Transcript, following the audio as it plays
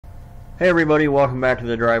Hey everybody, welcome back to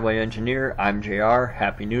the Driveway Engineer. I'm JR.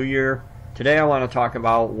 Happy New Year. Today I want to talk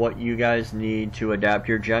about what you guys need to adapt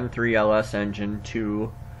your Gen 3 LS engine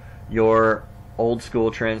to your old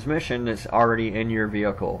school transmission that's already in your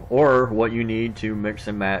vehicle, or what you need to mix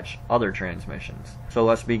and match other transmissions. So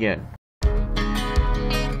let's begin.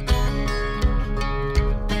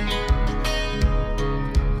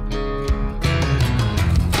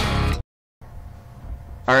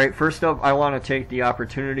 Alright, first up, I want to take the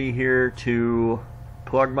opportunity here to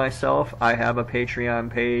plug myself. I have a Patreon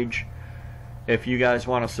page. If you guys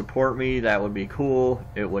want to support me, that would be cool.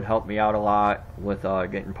 It would help me out a lot with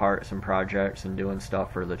getting parts and projects and doing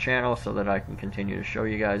stuff for the channel so that I can continue to show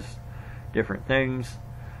you guys different things.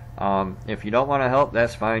 If you don't want to help,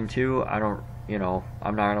 that's fine too. I'm not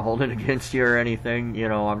going to hold it against you or anything.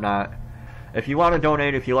 If you want to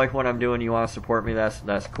donate, if you like what I'm doing, you want to support me,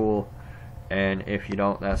 that's cool. And if you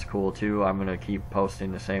don't, that's cool too. I'm going to keep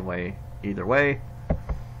posting the same way either way.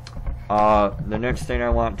 The next thing I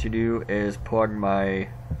want to do is plug my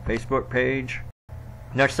Facebook page.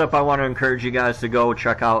 Next up, I want to encourage you guys to go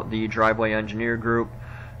check out the Driveway Engineer group.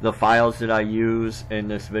 The files that I use in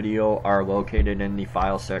this video are located in the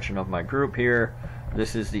file section of my group here.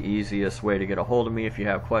 This is the easiest way to get a hold of me if you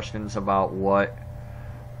have questions about what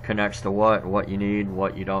connects to what you need,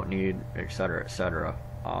 what you don't need, etc., etc.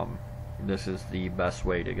 This is the best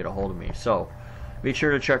way to get a hold of me. So be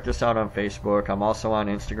sure to check this out on Facebook. I'm also on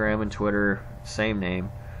Instagram and Twitter, same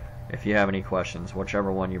name, if you have any questions,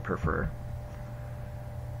 whichever one you prefer.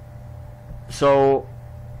 So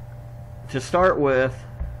to start with,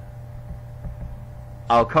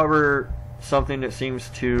 I'll cover something that seems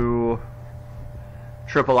to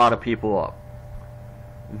trip a lot of people up.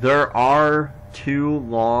 There are two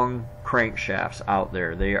long crankshafts out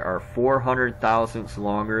there. They are 400 thousandths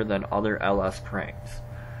longer than other LS cranks.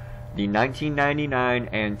 The 1999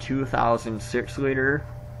 and 2006 liter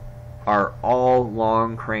are all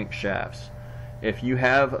long crankshafts. If you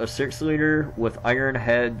have a 6 liter with iron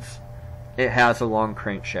heads, it has a long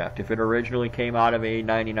crankshaft. If it originally came out of a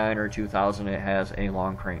 99 or 2000, it has a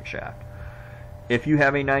long crankshaft. If you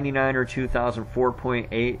have a 99 or 2000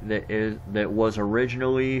 4.8 that was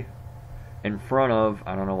originally in front of,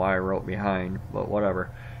 I don't know why I wrote behind, but whatever,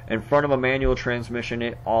 in front of a manual transmission,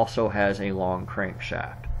 it also has a long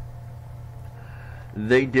crankshaft.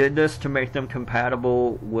 They did this to make them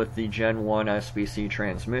compatible with the Gen 1 SBC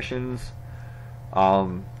transmissions.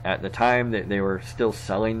 At the time that they were still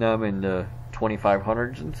selling them in the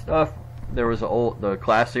 2500s and stuff, there was the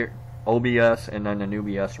classic OBS and then the new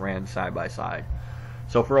BS ran side by side.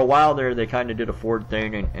 So for a while there, they kind of did a Ford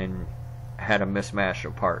thing and had a mismatch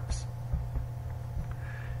of parts.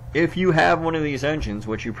 If you have one of these engines,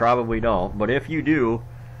 which you probably don't, but if you do,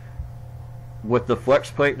 with the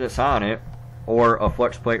flex plate that's on it, or a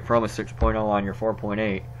flex plate from a 6.0 on your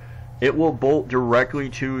 4.8, it will bolt directly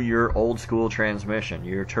to your old school transmission,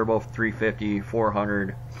 your turbo 350,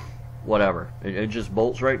 400, whatever. It just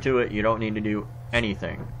bolts right to it. You don't need to do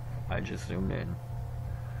anything. I just zoomed in.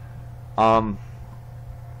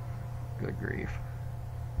 Good grief.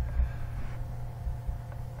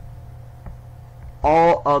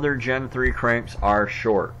 All other Gen 3 cranks are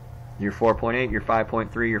short. Your 4.8, your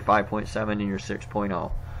 5.3, your 5.7, and your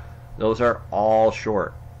 6.0. Those are all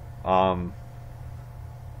short.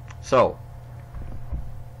 So,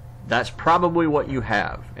 that's probably what you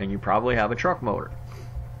have. And you probably have a truck motor,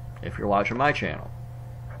 if you're watching my channel.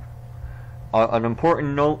 An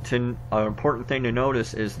important thing to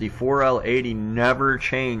notice is the 4L80 never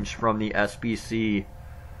changed from the SBC,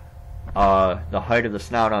 the height of the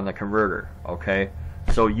snout on the converter. Okay,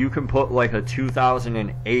 so you can put like a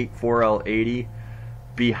 2008 4L80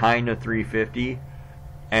 behind a 350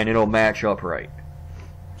 and it'll match up right.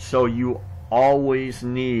 So you always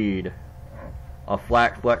need a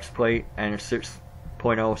flat flex plate and a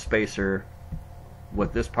 6.0 spacer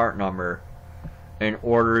with this part number in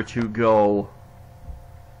order to go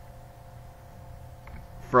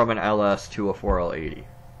from an LS to a 4L80.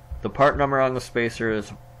 The part number on the spacer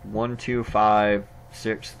is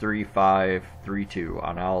 125-63532,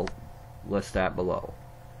 and I'll list that below.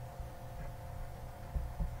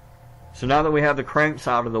 So now that we have the cranks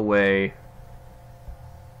out of the way,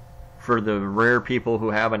 for the rare people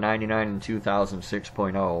who have a 99 and 2000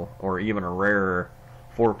 6.0, or even a rarer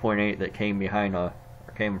 4.8 that came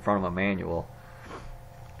in front of a manual,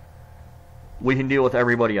 we can deal with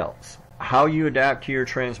everybody else. How you adapt to your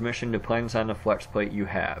transmission depends on the flex plate you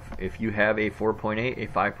have. If you have a 4.8, a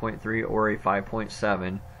 5.3, or a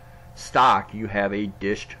 5.7 stock, you have a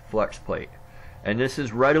dished flex plate. And this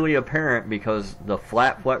is readily apparent because the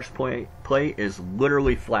flat flex plate is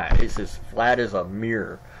literally flat. It's as flat as a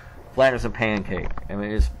mirror. Flat as a pancake. I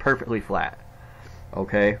mean, it's perfectly flat.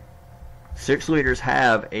 Okay? 6 liters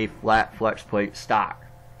have a flat flex plate stock.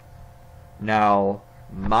 Now,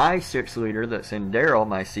 my 6 liter that's in Darrell,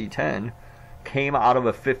 my C10, came out of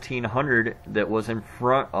a 1500 that was in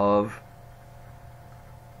front of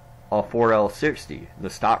a 4L60, the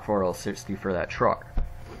stock 4L60 for that truck.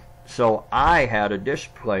 So I had a dish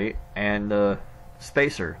plate and the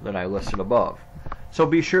spacer that I listed above. So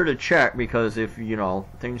be sure to check, because if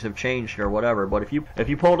things have changed or whatever, but if you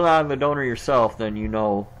pulled it out of the donor yourself, then you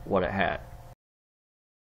know what it had.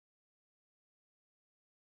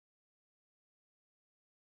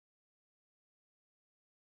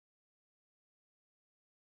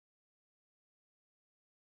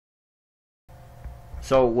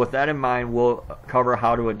 So with that in mind, we'll cover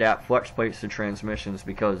how to adapt flex plates to transmissions,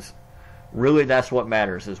 because really that's what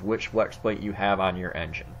matters, is which flex plate you have on your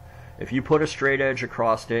engine. If you put a straight edge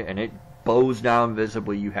across it and it bows down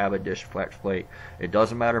visibly, you have a dish flex plate. It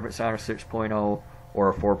doesn't matter if it's on a 6.0 or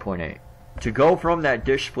a 4.8. To go from that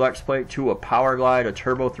dish flex plate to a Power Glide, a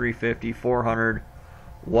Turbo 350, 400,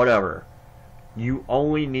 whatever, you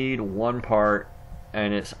only need one part,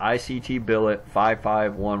 and it's ICT billet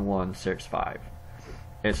 551165.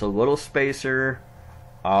 It's a little spacer.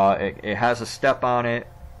 It has a step on it.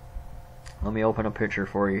 Let me open a picture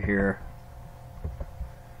for you here.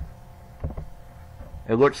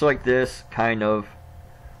 It looks like this, kind of.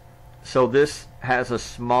 So this has a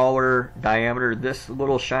smaller diameter. This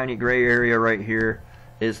little shiny gray area right here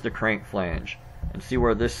is the crank flange. And see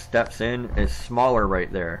where this steps in? Is smaller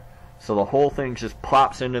right there. So the whole thing just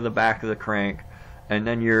plops into the back of the crank, and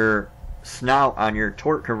then your snout on your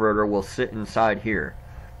torque converter will sit inside here.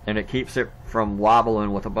 And it keeps it from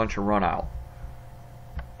wobbling with a bunch of runout.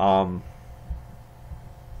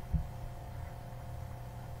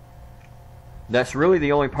 That's really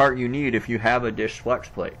the only part you need if you have a dish flex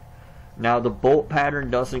plate. Now the bolt pattern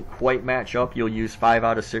doesn't quite match up. You'll use 5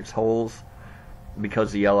 out of 6 holes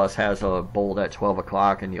because the LS has a bolt at 12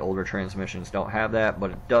 o'clock and the older transmissions don't have that,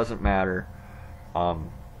 but it doesn't matter.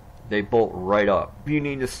 They bolt right up. You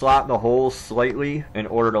need to slot the holes slightly in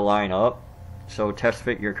order to line up, so test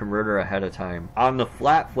fit your converter ahead of time. On the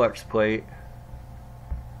flat flex plate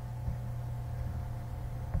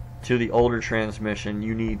to the older transmission,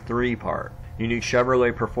 you need 3 parts. You need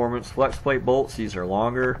Chevrolet Performance flex plate bolts. These are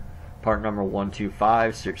longer. Part number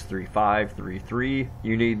 125-635-33.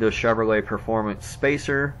 You need the Chevrolet Performance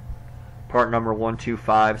spacer. Part number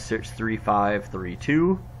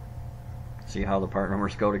 125-635-32. See how the part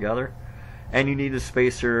numbers go together? And you need the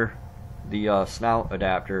spacer, the snout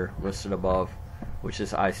adapter listed above, which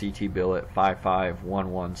is ICT billet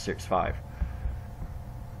 551165.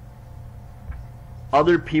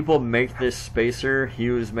 Other people make this spacer.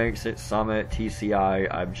 Hughes makes it, Summit, TCI.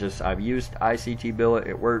 I've used ICT billet.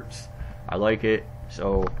 It works. I like it.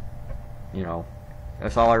 So,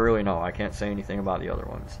 that's all I really know. I can't say anything about the other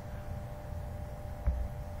ones.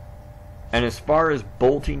 And as far as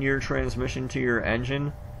bolting your transmission to your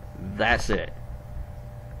engine, that's it.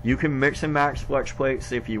 You can mix and match flex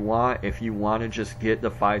plates if you want. If you want to just get the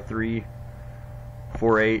 5.3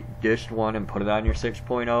 4.8 dished one and put it on your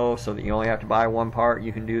 6.0 so that you only have to buy one part,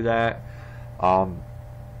 you can do that.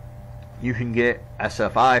 You can get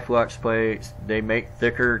SFI flex plates. They make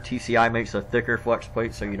thicker. TCI makes a thicker flex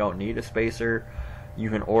plate, so you don't need a spacer. You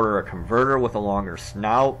can order a converter with a longer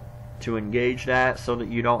snout to engage that so that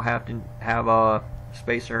you don't have to have a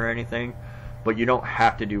spacer or anything, but you don't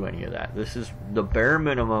have to do any of that. This is the bare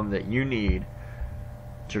minimum that you need.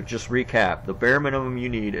 To just recap, the bare minimum you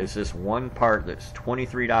need is this one part that's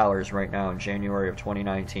 $23 right now in January of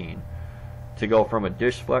 2019 to go from a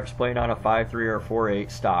dish flex plate on a 5.3 or 4.8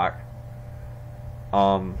 stock,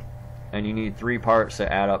 and you need 3 parts that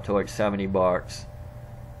add up to like $70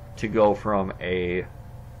 to go from a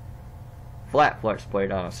flat flex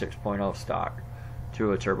plate on a 6.0 stock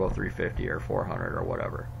to a Turbo 350 or 400 or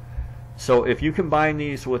whatever. So if you combine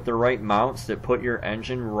these with the right mounts that put your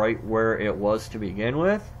engine right where it was to begin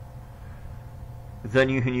with, then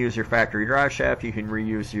you can use your factory drive shaft. You can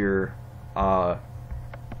reuse your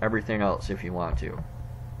everything else if you want to.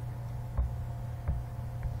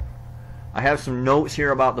 I have some notes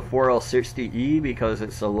here about the 4L60E because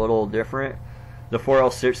it's a little different. The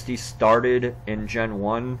 4L60 started in Gen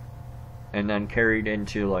 1 and then carried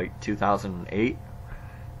into like 2008.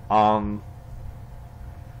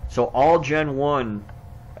 So all Gen 1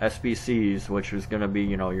 SBCs, which was going to be,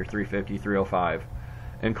 your 350, 305,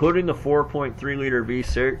 including the 4.3 liter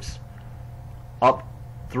V6 up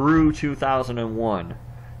through 2001,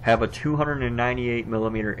 have a 298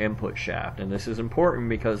 millimeter input shaft. And this is important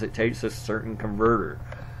because it takes a certain converter.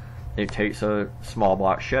 it takes a small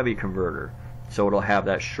block Chevy converter, so it'll have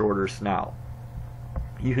that shorter snout.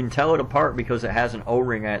 You can tell it apart because it has an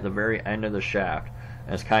O-ring at the very end of the shaft,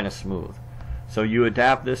 and it's kind of smooth. So you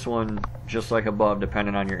adapt this one just like above,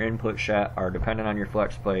 depending on your input shaft, or depending on your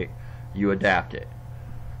flex plate, you adapt it.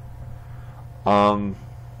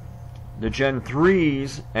 The Gen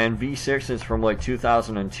 3s and V6s from like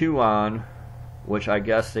 2002 on, which I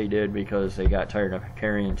guess they did because they got tired of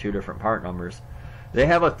carrying two different part numbers, they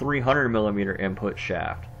have a 300mm input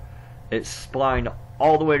shaft. It's splined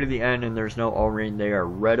all the way to the end and there's no O-ring. They are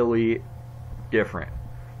readily different.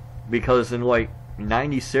 Because in like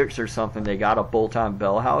 96 or something, they got a bolt-on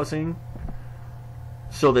bell housing.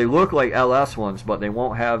 So they look like LS ones, but they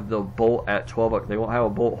won't have the bolt at 12. They won't have a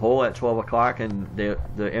bolt hole at 12 o'clock, and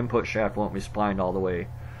the input shaft won't be splined all the way.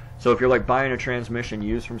 So if you're like buying a transmission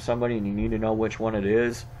used from somebody and you need to know which one it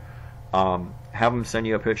is, have them send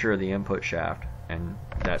you a picture of the input shaft, and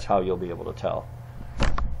that's how you'll be able to tell.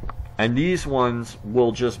 And these ones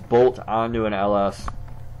will just bolt onto an LS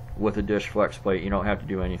with a dish flex plate. You don't have to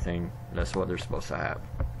do anything. That's what they're supposed to have.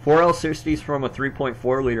 4L60s from a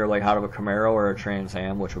 3.4 liter, like out of a Camaro or a Trans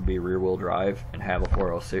Am, which would be rear wheel drive and have a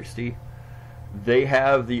 4L60. They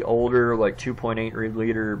have the older like 2.8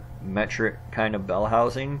 liter metric kind of bell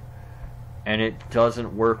housing, and it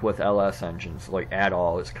doesn't work with LS engines like at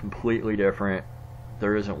all. It's completely different.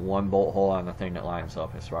 There isn't one bolt hole on the thing that lines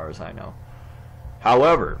up as far as I know.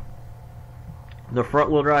 However, the front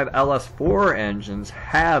wheel drive LS4 engines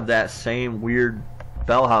have that same weird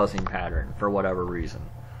bell housing pattern for whatever reason.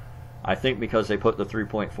 I think because they put the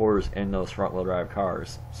 3.4s in those front wheel drive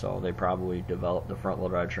cars, so they probably developed the front wheel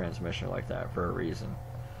drive transmission like that for a reason.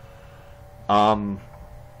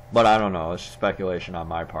 But I don't know, it's speculation on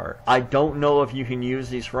my part. I don't know if you can use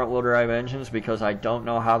these front wheel drive engines because I don't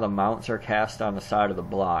know how the mounts are cast on the side of the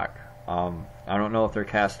block. I don't know if they're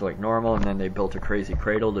cast like normal and then they built a crazy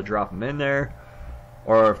cradle to drop them in there,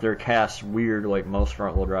 or if they're cast weird like most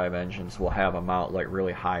front wheel drive engines will have a mount like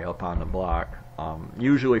really high up on the block.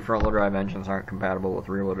 Usually front wheel drive engines aren't compatible with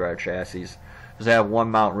rear wheel drive chassis because they have one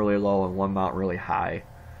mount really low and one mount really high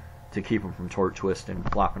to keep them from torque twisting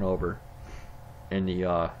and flopping over in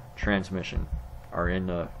the transmission or in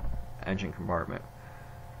the engine compartment.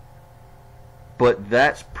 But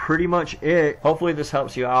that's pretty much it. Hopefully this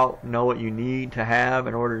helps you out, know what you need to have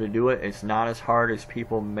in order to do it. It's not as hard as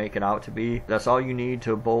people make it out to be. That's all you need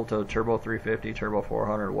to bolt a turbo 350, turbo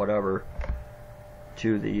 400, whatever,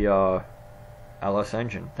 to the LS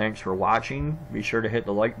engine. Thanks for watching. Be sure to hit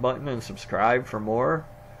the like button and subscribe for more.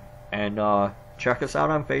 And check us out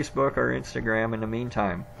on Facebook or Instagram in the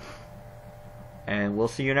meantime. And we'll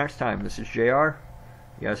see you next time. This is JR.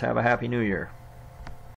 You guys have a Happy New Year.